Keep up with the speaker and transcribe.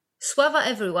Sława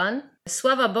everyone,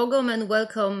 Sława Bogom, and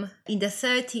welcome in the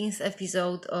 13th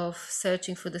episode of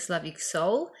Searching for the Slavic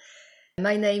Soul.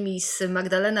 My name is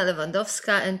Magdalena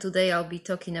Lewandowska, and today I'll be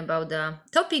talking about a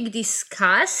topic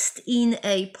discussed in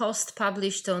a post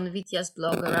published on Vitya's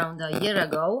blog around a year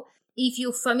ago. If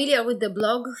you're familiar with the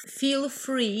blog, feel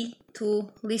free to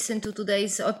listen to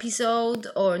today's episode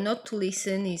or not to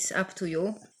listen, it's up to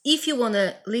you. If you want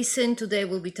to listen, today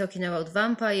we'll be talking about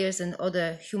vampires and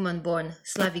other human-born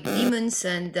Slavic demons,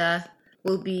 and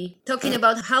we'll be talking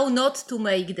about how not to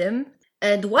make them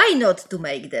and why not to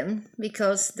make them,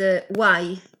 because the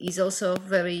why is also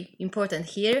very important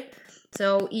here.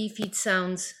 So if it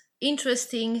sounds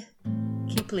interesting,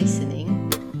 keep listening.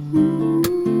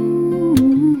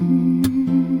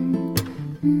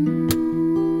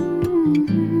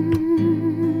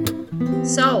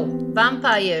 So,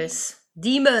 vampires.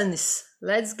 Demons,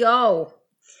 let's go.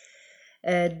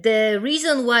 The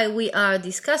reason why we are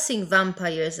discussing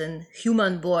vampires and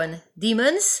human-born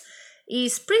demons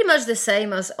is pretty much the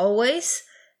same as always.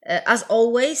 As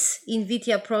always, in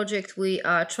Vitya Project, we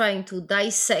are trying to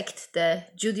dissect the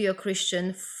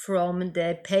Judeo-Christian from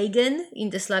the pagan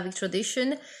in the Slavic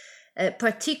tradition,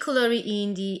 particularly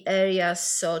in the areas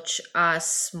such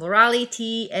as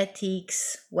morality,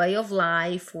 ethics, way of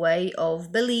life, way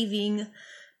of believing,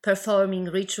 performing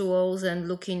rituals, and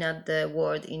looking at the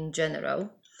world in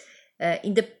general.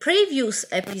 In the previous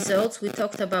episodes, we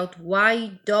talked about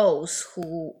why those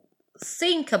who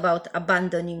think about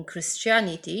abandoning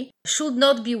Christianity should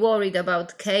not be worried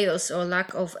about chaos or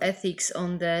lack of ethics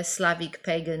on the Slavic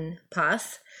pagan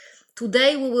path.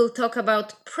 Today we will talk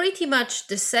about pretty much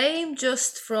the same,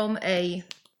 just from a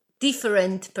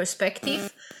different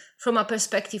perspective, from a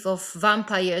perspective of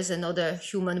vampires and other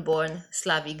human-born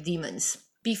Slavic demons.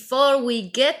 Before we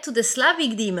get to the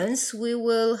Slavic demons, we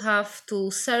will have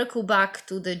to circle back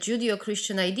to the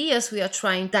Judeo-Christian ideas we are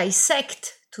trying to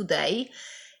dissect today.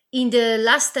 In the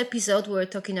last episode, we were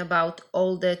talking about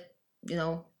all the,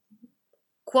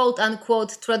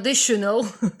 quote-unquote traditional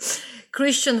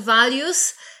Christian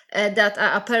values that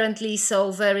are apparently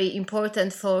so very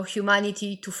important for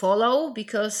humanity to follow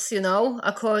because,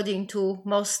 according to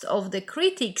most of the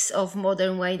critics of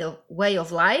modern way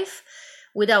of life,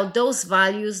 without those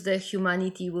values, the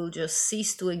humanity will just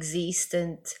cease to exist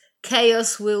and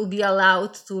chaos will be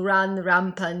allowed to run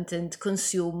rampant and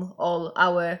consume all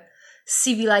our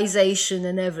civilization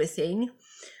and everything.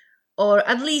 Or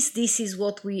at least this is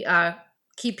what we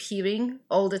keep hearing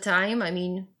all the time. I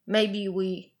mean, maybe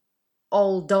we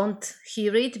all don't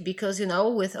hear it because,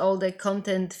 with all the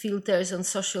content filters on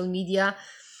social media,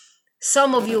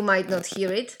 some of you might not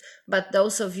hear it, but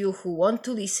those of you who want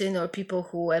to listen, or people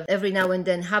who every now and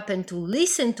then happen to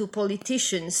listen to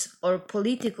politicians or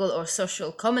political or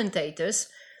social commentators,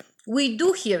 we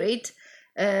do hear it.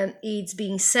 It's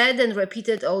being said and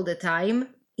repeated all the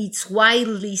time. It's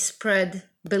widely spread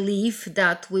belief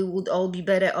that we would all be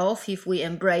better off if we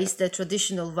embrace the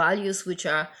traditional values which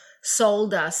are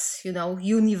sold as,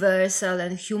 universal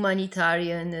and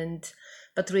humanitarian,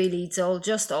 but really it's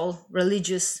all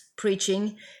religious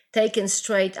preaching taken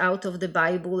straight out of the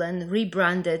Bible and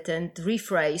rebranded and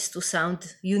rephrased to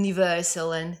sound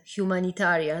universal and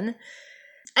humanitarian.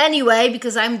 Anyway,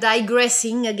 because I'm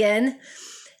digressing again,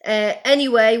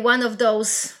 one of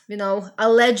those,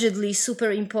 allegedly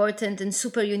super important and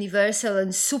super universal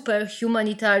and super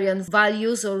humanitarian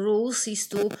values or rules is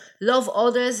to love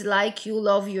others like you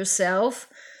love yourself.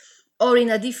 Or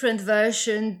in a different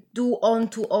version, do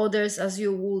unto others as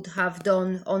you would have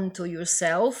done unto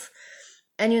yourself.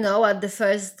 And at the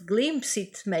first glimpse,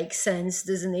 it makes sense,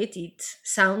 doesn't it? It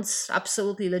sounds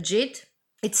absolutely legit.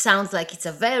 It sounds like it's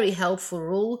a very helpful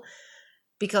rule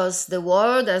because the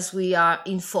world, as we are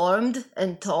informed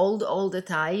and told all the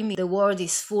time, the world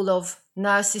is full of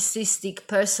narcissistic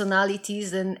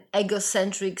personalities and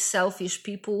egocentric, selfish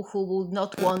people who would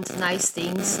not want nice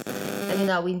things. And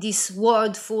in this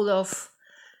world full of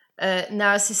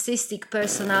narcissistic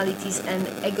personalities and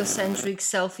egocentric,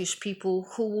 selfish people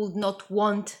who would not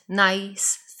want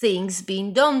nice things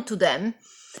being done to them,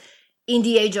 in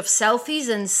the age of selfies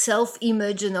and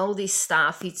self-image and all this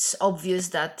stuff, it's obvious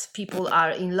that people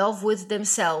are in love with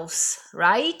themselves,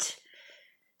 right?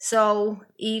 So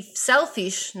if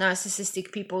selfish,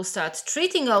 narcissistic people start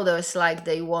treating others like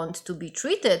they want to be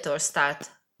treated, or start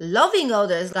loving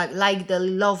others like they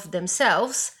love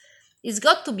themselves, it's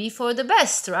got to be for the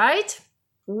best, right?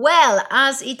 Well,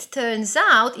 as it turns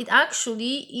out, it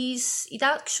actually is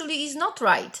not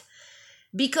right.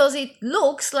 Because it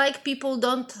looks like people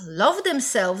don't love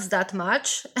themselves that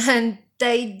much and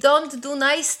they don't do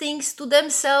nice things to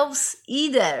themselves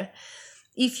either.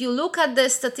 If you look at the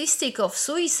statistic of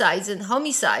suicides and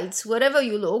homicides, wherever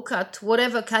you look at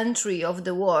whatever country of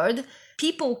the world,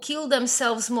 people kill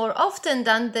themselves more often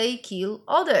than they kill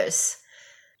others.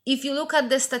 If you look at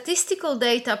the statistical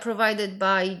data provided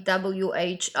by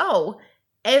WHO,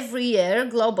 every year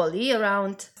globally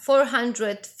around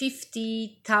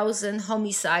 450,000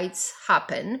 homicides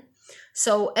happen.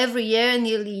 So every year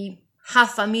nearly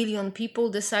 500,000 people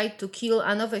decide to kill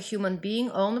another human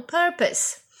being on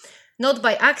purpose. Not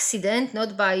by accident,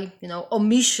 not by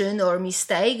omission or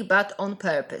mistake, but on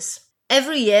purpose.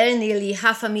 Every year nearly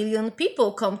 500,000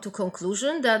 people come to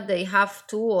conclusion that they have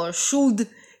to or should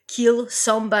kill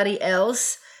somebody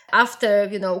else. After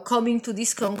coming to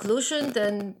this conclusion,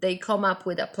 then they come up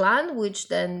with a plan which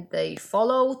then they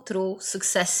follow through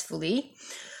successfully.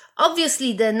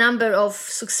 Obviously the number of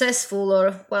successful,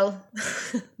 or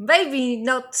maybe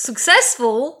not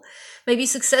successful, maybe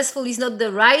successful is not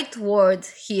the right word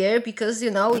here, because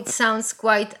it sounds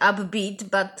quite upbeat,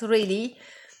 but really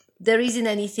there isn't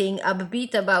anything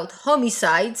upbeat about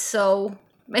homicide. So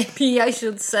maybe I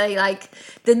should say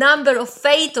the number of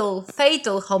fatal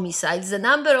homicides,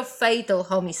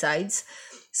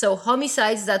 so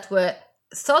homicides that were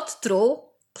thought through,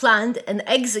 planned and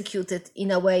executed in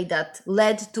a way that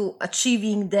led to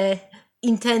achieving the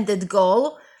intended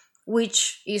goal,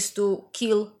 which is to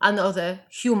kill another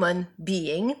human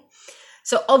being.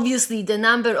 So obviously the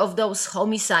number of those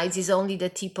homicides is only the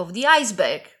tip of the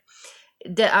iceberg.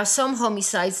 There are some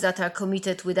homicides that are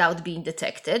committed without being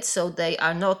detected, so they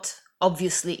are not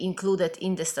obviously included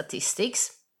in the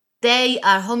statistics. They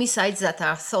are homicides that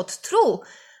are thought through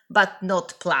but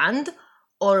not planned,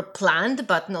 or planned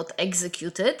but not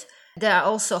executed. There are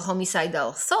also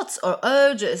homicidal thoughts or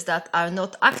urges that are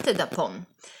not acted upon.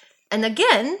 And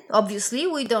again, obviously,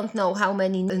 we don't know how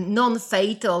many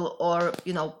non-fatal or,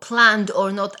 planned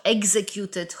or not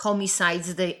executed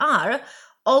homicides they are.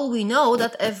 All we know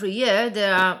that every year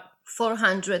there are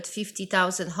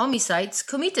 450,000 homicides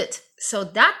committed. So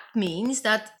that means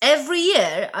that every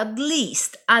year at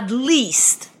least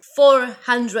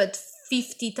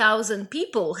 450,000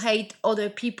 people hate other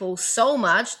people so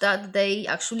much that they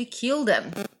actually kill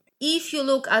them. If you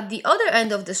look at the other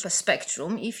end of the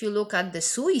spectrum, if you look at the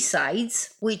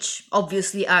suicides, which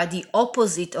obviously are the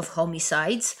opposite of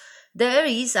homicides, there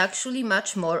is actually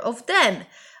much more of them.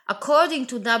 According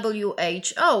to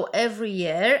WHO, every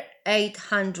year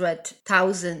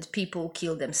 800,000 people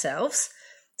kill themselves.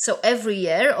 So every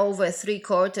year over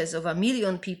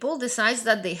 750,000 people decides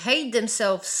that they hate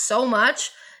themselves so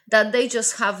much that they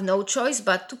just have no choice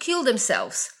but to kill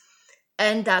themselves.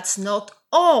 And that's not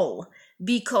all,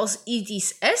 because it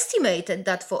is estimated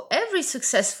that for every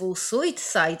successful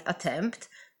suicide attempt,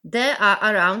 there are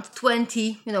around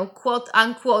 20, quote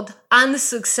unquote,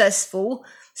 unsuccessful,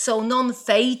 so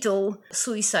non-fatal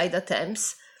suicide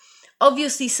attempts.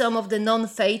 Obviously, some of the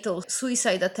non-fatal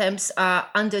suicide attempts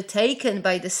are undertaken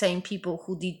by the same people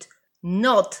who did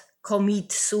not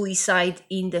commit suicide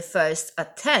in the first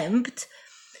attempt.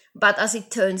 But as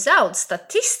it turns out,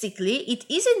 statistically, it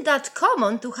isn't that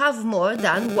common to have more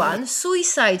than one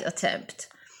suicide attempt.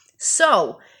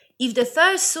 So, if the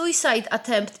first suicide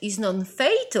attempt is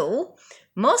non-fatal,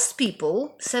 most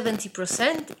people,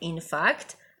 70% in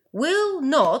fact, will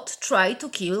not try to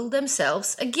kill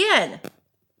themselves again.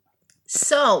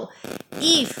 So,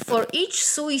 if for each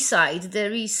suicide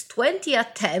there is 20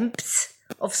 attempts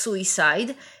of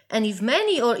suicide, and if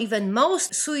many or even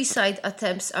most suicide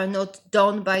attempts are not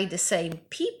done by the same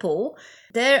people,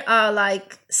 there are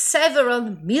several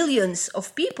millions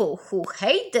of people who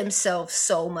hate themselves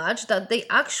so much that they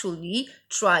actually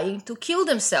trying to kill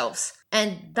themselves.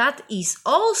 And that is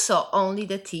also only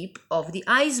the tip of the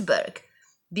iceberg,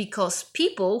 because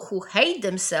people who hate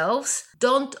themselves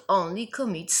don't only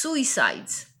commit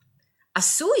suicides. A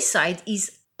suicide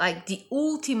is the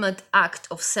ultimate act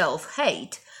of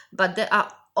self-hate, but there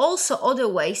are also other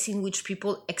ways in which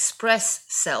people express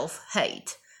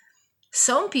self-hate.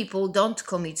 Some people don't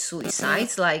commit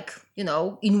suicides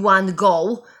in one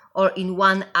go or in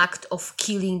one act of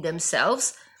killing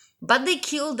themselves, but they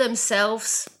kill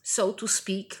themselves, so to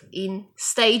speak, in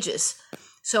stages.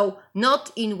 So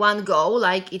not in one go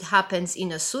like it happens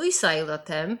in a suicide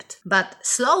attempt, but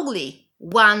slowly,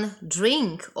 one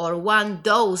drink or one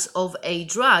dose of a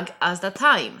drug at a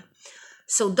time.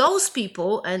 So those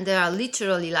people, and there are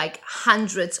literally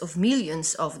hundreds of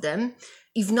millions of them,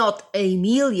 if not a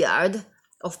milliard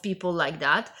of people like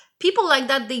that,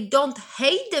 they don't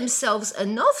hate themselves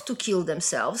enough to kill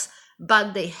themselves,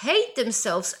 but they hate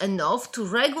themselves enough to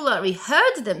regularly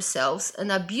hurt themselves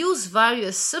and abuse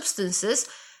various substances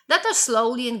that are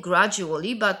slowly and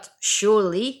gradually but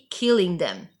surely killing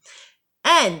them.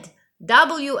 And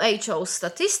WHO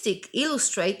statistics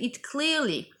illustrate it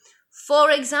clearly.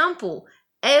 For example,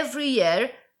 every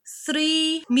year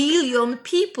 3 million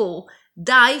people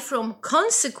die from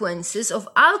consequences of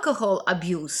alcohol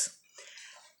abuse.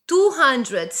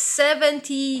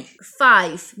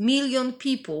 275 million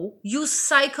people use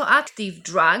psychoactive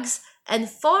drugs, and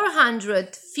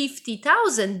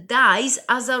 450,000 dies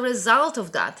as a result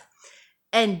of that.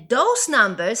 And those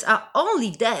numbers are only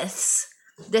deaths.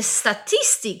 The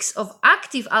statistics of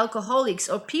active alcoholics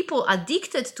or people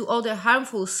addicted to other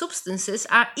harmful substances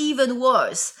are even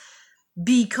worse,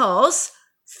 because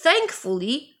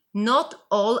thankfully not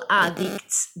all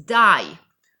addicts die.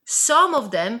 Some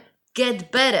of them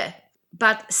get better,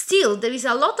 but still there is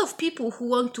a lot of people who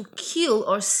want to kill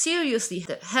or seriously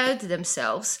hurt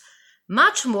themselves,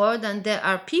 much more than there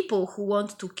are people who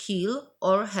want to kill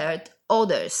or hurt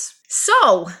others.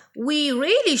 So we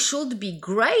really should be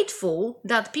grateful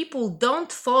that people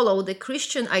don't follow the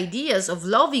Christian ideas of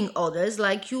loving others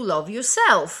like you love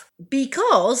yourself.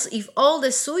 Because if all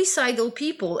the suicidal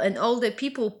people and all the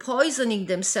people poisoning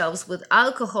themselves with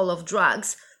alcohol or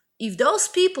drugs, if those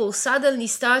people suddenly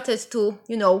started to,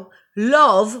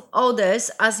 love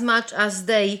others as much as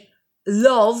they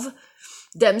love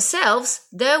themselves,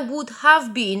 there would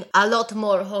have been a lot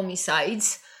more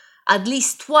homicides, at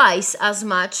least twice as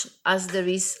much as there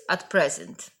is at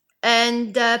present.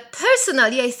 And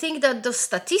personally, I think that the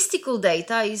statistical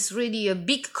data is really a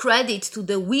big credit to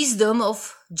the wisdom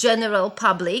of general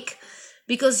public,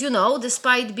 because,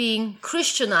 despite being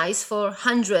Christianized for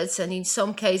hundreds and in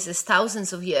some cases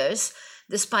thousands of years,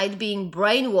 despite being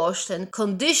brainwashed and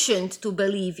conditioned to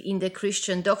believe in the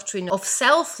Christian doctrine of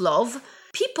self-love,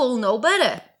 people know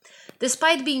better.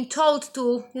 Despite being told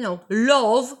to,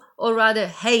 love or rather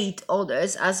hate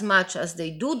others as much as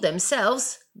they do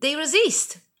themselves, they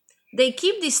resist. They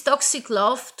keep this toxic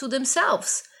love to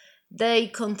themselves. They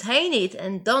contain it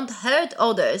and don't hurt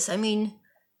others. I mean,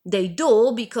 they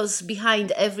do, because behind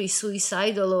every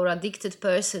suicidal or addicted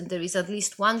person, there is at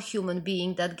least one human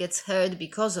being that gets hurt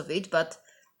because of it. But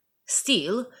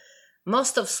still,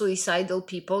 most of suicidal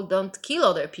people don't kill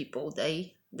other people.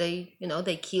 They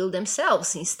kill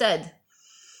themselves instead.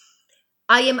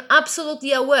 I am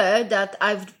absolutely aware that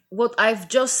what I've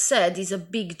just said is a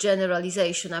big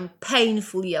generalization. I'm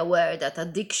painfully aware that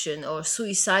addiction or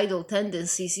suicidal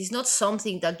tendencies is not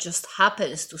something that just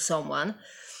happens to someone.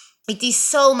 It is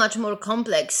so much more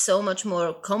complex, so much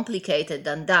more complicated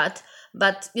than that.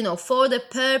 But, for the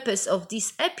purpose of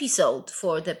this episode,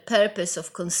 for the purpose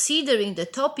of considering the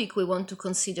topic we want to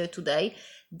consider today,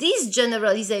 this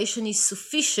generalization is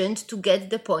sufficient to get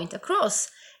the point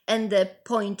across. And the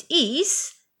point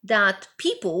is that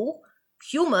people,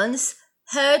 humans,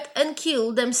 hurt and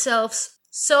kill themselves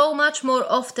so much more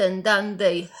often than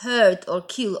they hurt or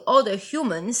kill other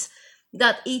humans,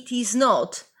 that it is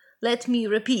not, let me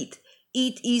repeat,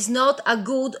 it is not a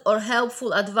good or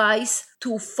helpful advice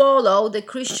to follow the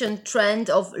Christian trend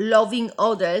of loving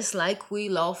others like we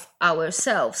love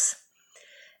ourselves.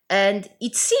 And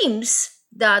it seems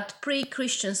that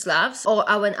pre-Christian Slavs or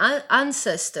our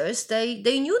ancestors,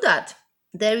 they knew that.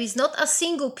 There is not a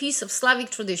single piece of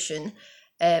Slavic tradition,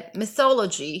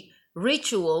 mythology,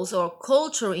 rituals, or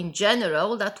culture in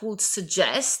general that would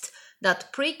suggest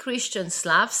that pre-Christian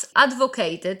Slavs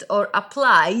advocated or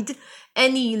applied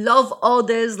any love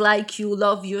others like you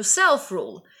love yourself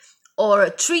rule, or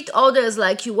treat others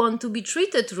like you want to be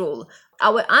treated rule.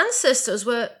 Our ancestors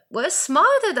were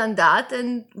smarter than that,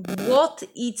 and what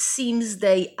it seems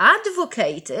they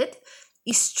advocated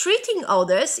is treating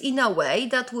others in a way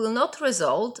that will not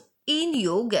result in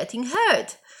you getting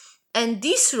hurt. And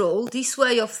this rule, this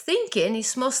way of thinking,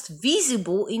 is most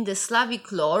visible in the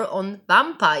Slavic lore on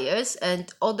vampires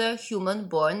and other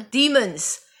human-born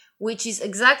demons, which is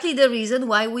exactly the reason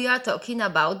why we are talking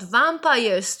about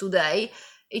vampires today.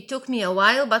 It took me a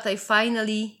while, but I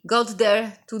finally got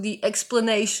there to the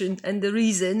explanation and the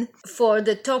reason for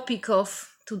the topic of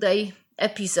today's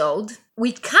episode.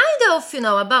 We kind of,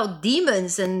 about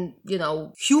demons and,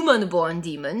 human-born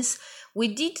demons. We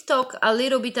did talk a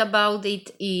little bit about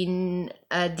it in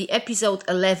the episode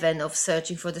 11 of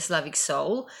Searching for the Slavic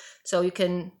Soul. So you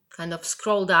can kind of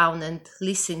scroll down and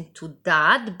listen to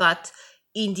that. But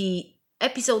in the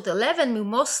episode 11, we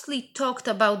mostly talked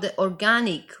about the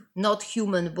organic, not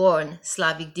human-born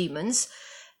Slavic demons.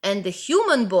 And the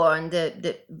human-born,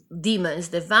 the demons,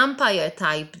 the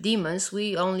vampire-type demons,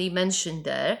 we only mentioned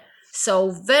there.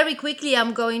 So very quickly,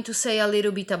 I'm going to say a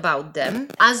little bit about them.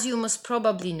 As you must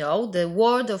probably know, the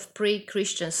world of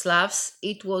pre-Christian Slavs,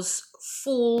 it was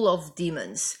full of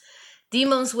demons.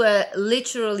 Demons were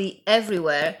literally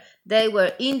everywhere. They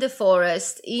were in the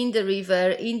forest, in the river,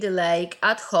 in the lake,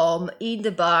 at home, in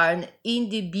the barn, in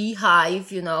the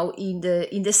beehive, in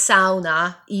the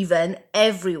sauna, even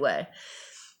everywhere.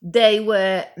 There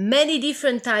were many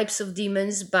different types of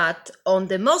demons, but on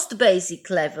the most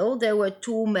basic level, there were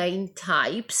two main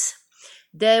types.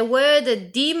 There were the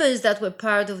demons that were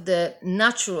part of the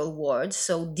natural world,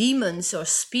 so demons or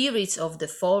spirits of the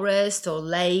forest or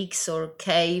lakes or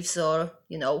caves or,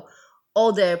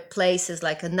 other places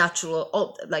like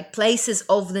places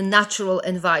of the natural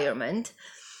environment.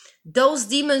 Those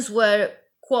demons were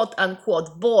quote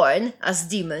unquote born as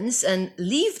demons and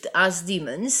lived as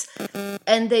demons,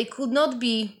 and they could not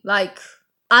be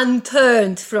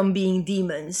unturned from being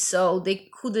demons. So they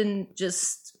couldn't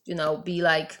just, be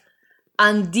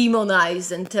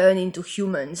undemonized and turn into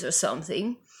humans or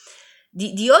something.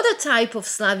 The other type of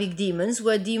Slavic demons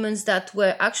were demons that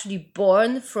were actually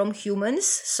born from humans,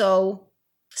 so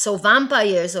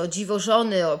vampires or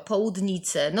dziwożony or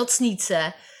południce,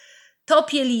 nocnice,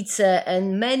 topielice,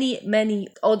 and many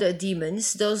other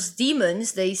demons. Those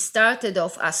demons, they started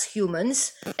off as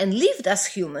humans and lived as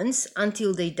humans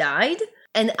until they died,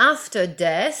 and after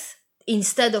death,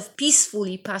 instead of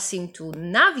peacefully passing to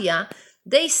Navia,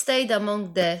 they stayed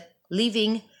among the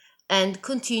living and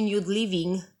continued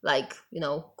living,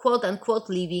 quote unquote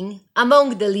living,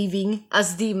 among the living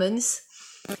as demons.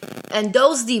 And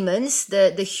those demons,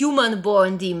 the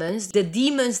human-born demons, the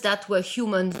demons that were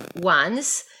human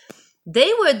ones,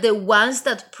 they were the ones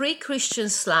that pre-Christian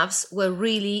Slavs were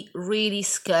really, really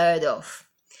scared of.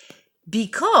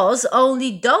 Because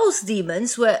only those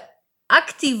demons were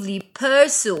actively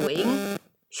pursuing,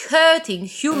 hurting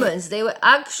humans. They were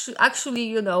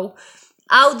actually,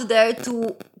 out there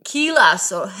to kill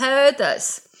us or hurt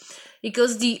us,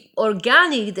 because the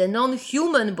organic, the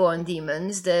non-human born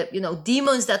demons, the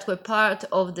demons that were part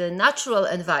of the natural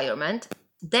environment,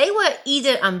 they were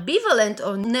either ambivalent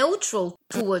or neutral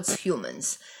towards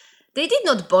humans. They did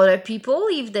not bother people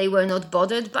if they were not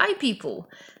bothered by people.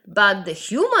 But the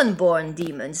human-born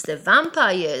demons, the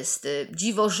vampires, the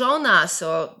dziwożonas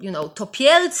or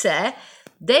topielce,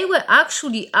 they were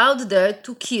actually out there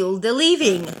to kill the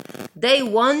living. They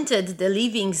wanted the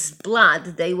living's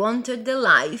blood. They wanted the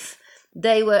life.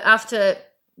 They were after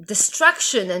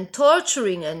destruction and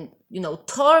torturing and,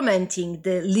 tormenting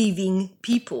the living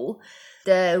people.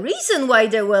 The reason why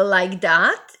they were like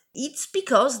that, it's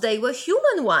because they were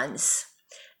human ones.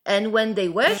 And when they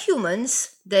were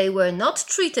humans, they were not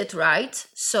treated right,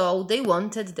 so they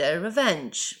wanted their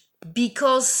revenge.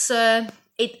 Because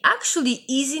it actually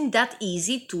isn't that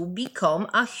easy to become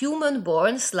a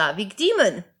human-born Slavic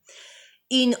demon.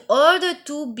 In order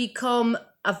to become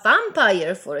a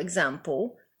vampire, for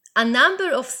example, a number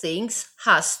of things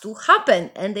has to happen,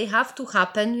 and they have to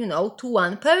happen, to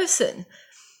one person.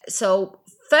 So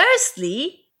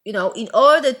firstly, in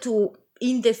order to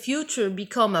in the future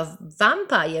become a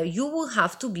vampire, you will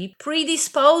have to be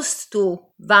predisposed to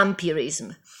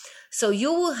vampirism. So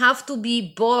you will have to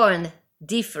be born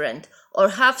different or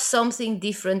have something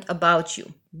different about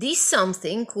you. This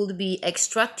something could be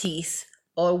extra teeth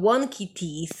or wonky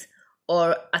teeth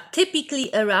or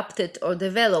atypically erupted or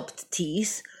developed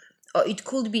teeth, or it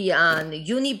could be an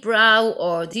unibrow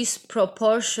or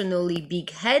disproportionately big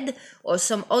head or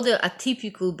some other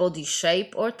atypical body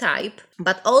shape or type.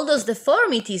 But all those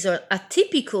deformities or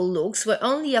atypical looks were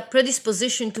only a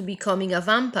predisposition to becoming a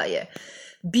vampire.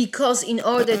 Because in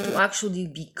order to actually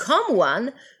become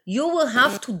one, you will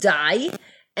have to die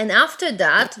and after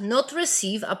that not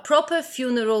receive a proper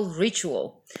funeral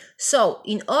ritual. So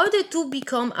in order to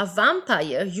become a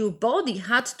vampire, your body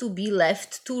had to be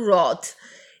left to rot,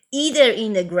 either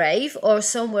in a grave or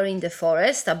somewhere in the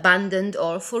forest, abandoned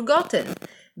or forgotten,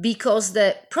 because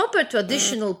the proper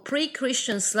traditional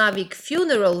pre-Christian Slavic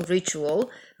funeral ritual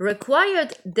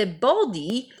required the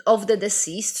body of the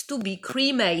deceased to be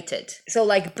cremated, so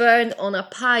burned on a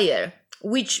pyre,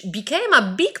 which became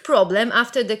a big problem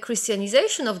after the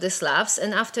Christianization of the Slavs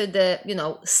and after the,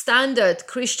 standard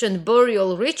Christian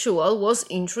burial ritual was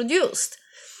introduced.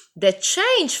 The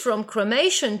change from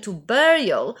cremation to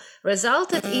burial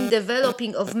resulted in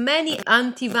developing of many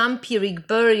anti-vampiric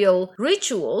burial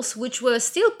rituals, which were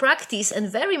still practiced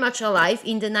and very much alive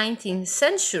in the 19th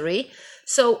century.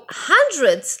 So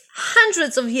hundreds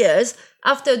of years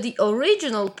after the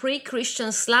original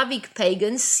pre-Christian Slavic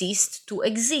pagans ceased to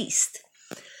exist.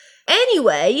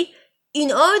 Anyway,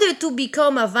 in order to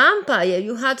become a vampire,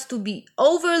 you had to be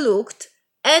overlooked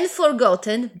and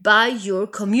forgotten by your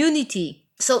community.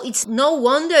 So it's no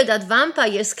wonder that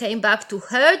vampires came back to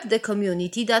hurt the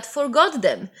community that forgot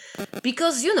them.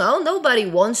 Because, nobody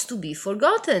wants to be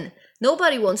forgotten.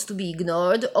 Nobody wants to be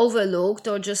ignored, overlooked,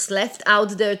 or just left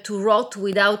out there to rot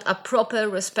without a proper,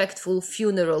 respectful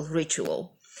funeral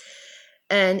ritual.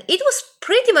 And it was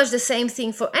pretty much the same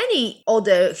thing for any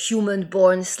other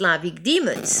human-born Slavic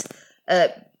demons.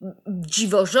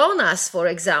 Dziwożonas, for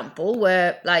example,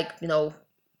 were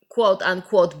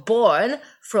quote-unquote born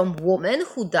from women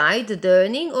who died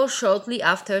during or shortly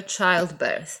after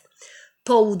childbirth.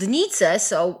 Południce,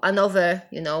 so another,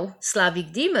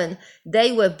 Slavic demon,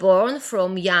 they were born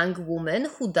from young women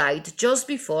who died just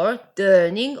before,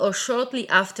 during, or shortly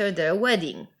after their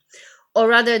wedding. Or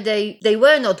rather, they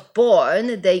were not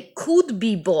born, they could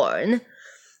be born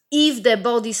if the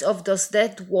bodies of those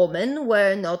dead women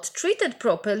were not treated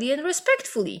properly and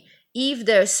respectfully, if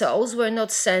their souls were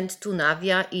not sent to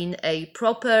Navia in a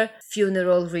proper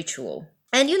funeral ritual.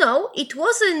 And it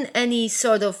wasn't any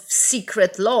sort of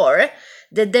secret lore.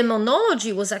 The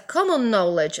demonology was a common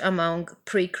knowledge among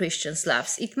pre-Christian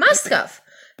Slavs. It must have,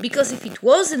 because if it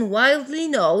wasn't widely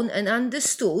known and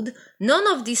understood, none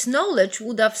of this knowledge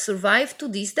would have survived to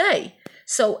this day.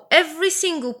 So every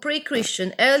single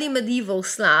pre-Christian early medieval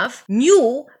Slav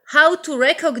knew how to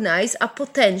recognize a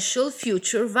potential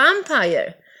future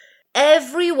vampire.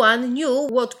 Everyone knew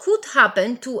what could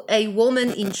happen to a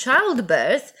woman in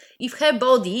childbirth if her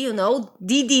body,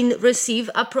 didn't receive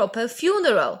a proper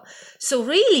funeral. So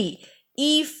really,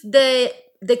 if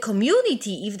the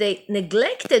community, if they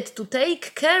neglected to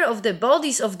take care of the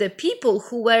bodies of the people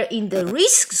who were in the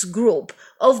risks group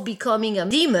of becoming a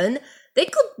demon,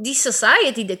 the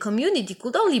society, the community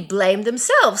could only blame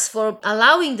themselves for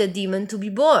allowing the demon to be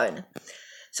born.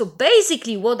 So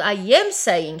basically what I am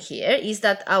saying here is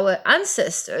that our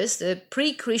ancestors, the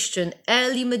pre-Christian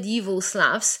early medieval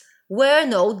Slavs, were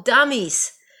no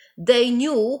dummies. They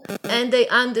knew and they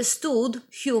understood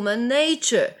human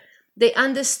nature. They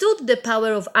understood the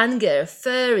power of anger,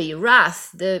 fury,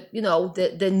 wrath,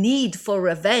 the need for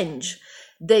revenge.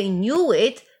 They knew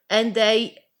it and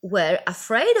they were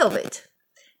afraid of it.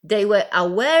 They were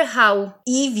aware how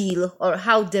evil or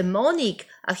how demonic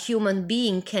a human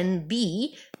being can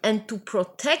be, and to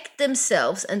protect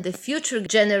themselves and the future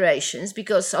generations,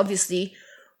 because obviously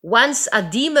once a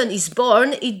demon is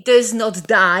born, it does not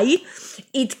die.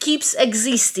 It keeps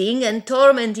existing and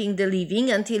tormenting the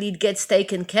living until it gets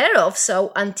taken care of,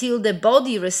 so until the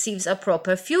body receives a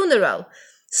proper funeral.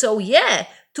 So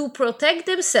to protect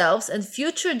themselves and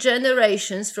future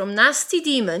generations from nasty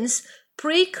demons,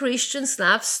 pre-Christian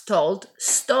Slavs told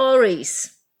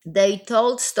stories. They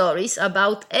told stories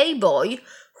about a boy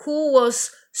who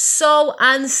was so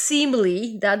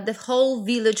unseemly that the whole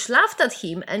village laughed at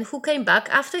him and who came back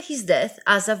after his death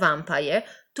as a vampire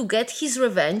to get his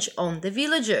revenge on the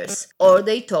villagers. Or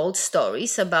they told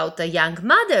stories about a young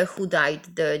mother who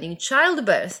died during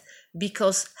childbirth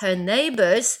because her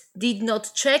neighbors did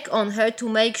not check on her to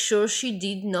make sure she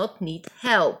did not need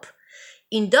help.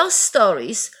 In those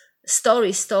stories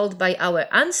told by our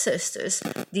ancestors,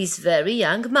 this very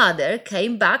young mother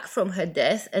came back from her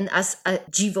death, and as a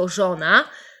dziwożona,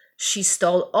 she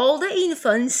stole all the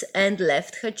infants and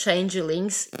left her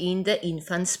changelings in the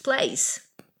infants' place.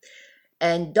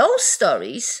 And those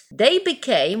stories, they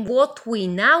became what we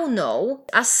now know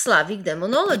as Slavic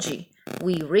demonology.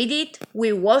 We read it,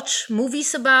 we watch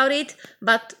movies about it,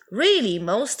 but really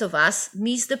most of us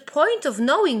miss the point of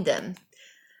knowing them.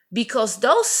 Because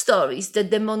those stories, the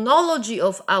demonology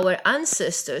of our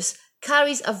ancestors,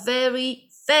 carries a very,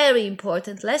 very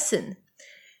important lesson.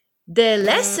 The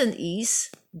lesson is,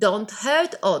 don't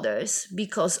hurt others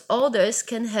because others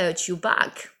can hurt you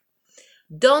back.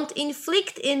 Don't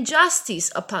inflict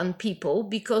injustice upon people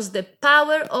because the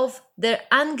power of their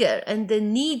anger and the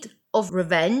need of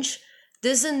revenge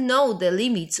doesn't know the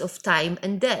limits of time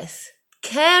and death.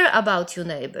 Care about your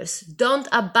neighbors. Don't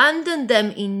abandon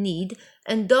them in need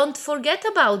and don't forget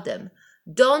about them.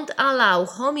 Don't allow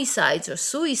homicides or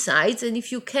suicides, and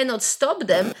if you cannot stop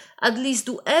them, at least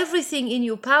do everything in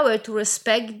your power to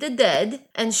respect the dead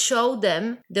and show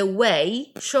them the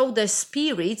way, show their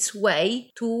spirits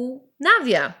way to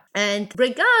Navia. And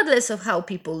regardless of how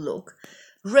people look,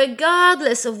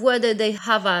 regardless of whether they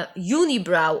have a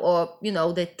unibrow or,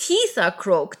 the teeth are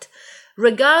crooked,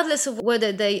 regardless of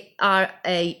whether they are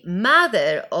a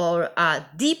mother or a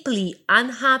deeply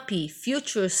unhappy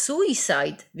future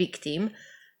suicide victim,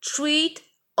 treat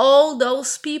all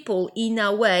those people in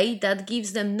a way that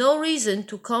gives them no reason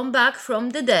to come back from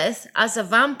the death as a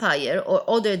vampire or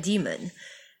other demon.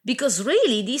 Because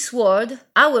really, this world,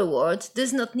 our world,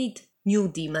 does not need new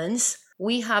demons.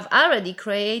 We have already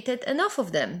created enough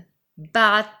of them.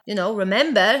 But,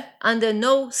 remember, under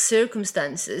no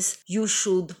circumstances you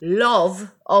should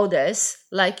love others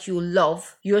like you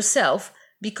love yourself,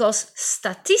 because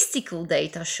statistical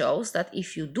data shows that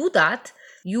if you do that,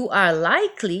 you are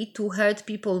likely to hurt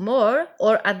people more,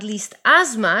 or at least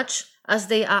as much as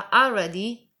they are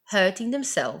already hurting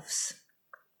themselves.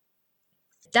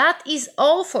 That is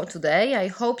all for today. I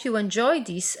hope you enjoyed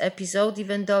this episode,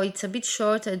 even though it's a bit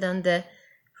shorter than the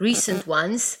recent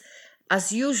ones.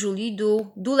 As usually,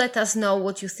 do let us know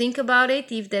what you think about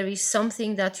it, if there is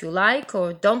something that you like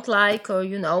or don't like, or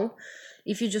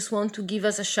if you just want to give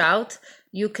us a shout.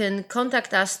 You can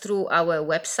contact us through our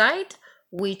website,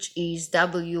 which is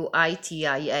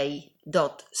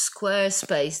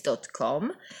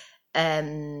witia.squarespace.com.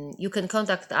 You can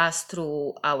contact us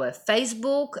through our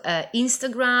Facebook,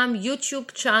 Instagram,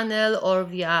 YouTube channel, or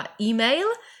via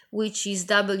email, which is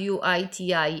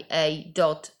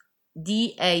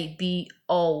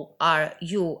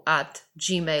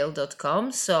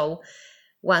witia.daboru@gmail.com. So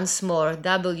once more,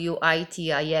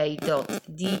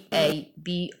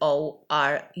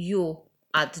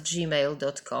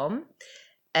 witia.daboru@gmail.com.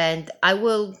 And I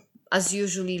will, as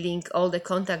usually, link all the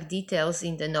contact details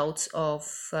in the notes of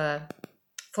for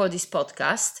this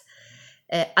podcast.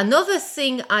 Another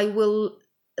thing I will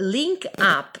link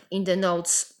up in the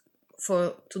notes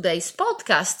for today's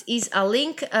podcast is a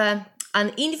link, an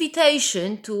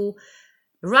invitation to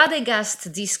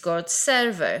Radegast Discord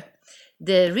server.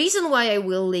 The reason why I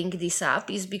will link this up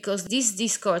is because this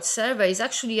Discord server is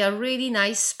actually a really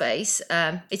nice space.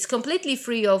 It's completely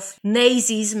free of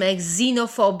nazism,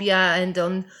 xenophobia, and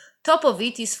on top of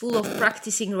it is full of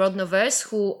practicing Rodnovers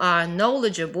who are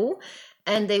knowledgeable,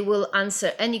 and they will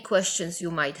answer any questions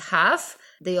you might have.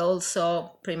 They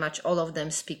also, pretty much all of them,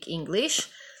 speak English.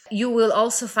 You will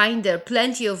also find there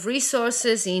plenty of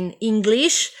resources in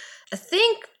English. I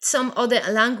think some other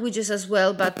languages as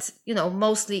well, but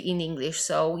mostly in English.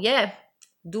 So yeah,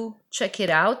 do check it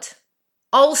out.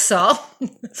 Also,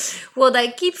 what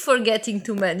I keep forgetting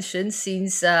to mention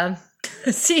since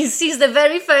since the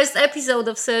very first episode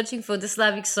of Searching for the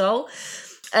Slavic Soul,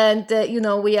 and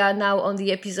we are now on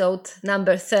the episode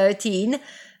number 13,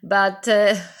 but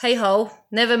hey ho,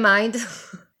 never mind.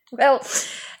 Well,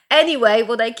 anyway,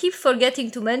 what I keep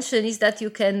forgetting to mention is that you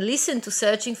can listen to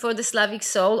Searching for the Slavic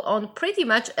Soul on pretty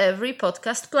much every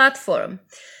podcast platform.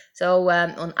 So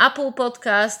on Apple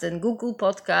Podcast and Google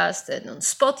Podcast and on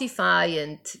Spotify,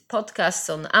 and podcasts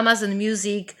on Amazon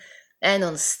Music and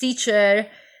on Stitcher,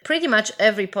 pretty much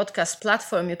every podcast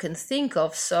platform you can think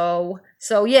of. So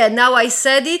yeah, now I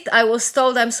said it. I was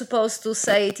told I'm supposed to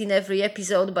say it in every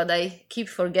episode, but I keep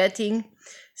forgetting.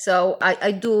 So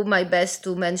I do my best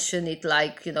to mention it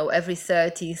like, every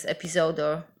 30th episode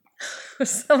or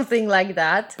something like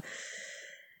that.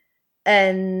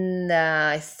 And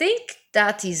I think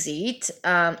that is it.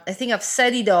 I think I've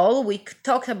said it all. We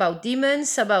talk about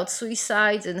demons, about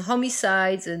suicides and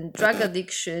homicides and drug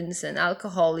addictions and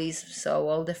alcoholism. So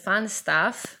all the fun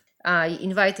stuff. I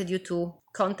invited you to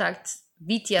contact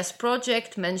Vitia's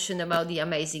project, mentioned about the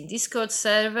amazing Discord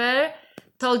server,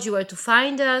 told you where to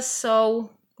find us.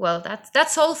 So, well,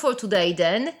 that's all for today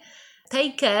then.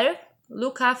 Take care,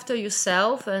 look after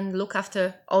yourself and look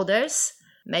after others.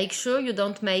 Make sure you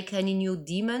don't make any new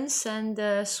demons, and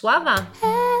Sława!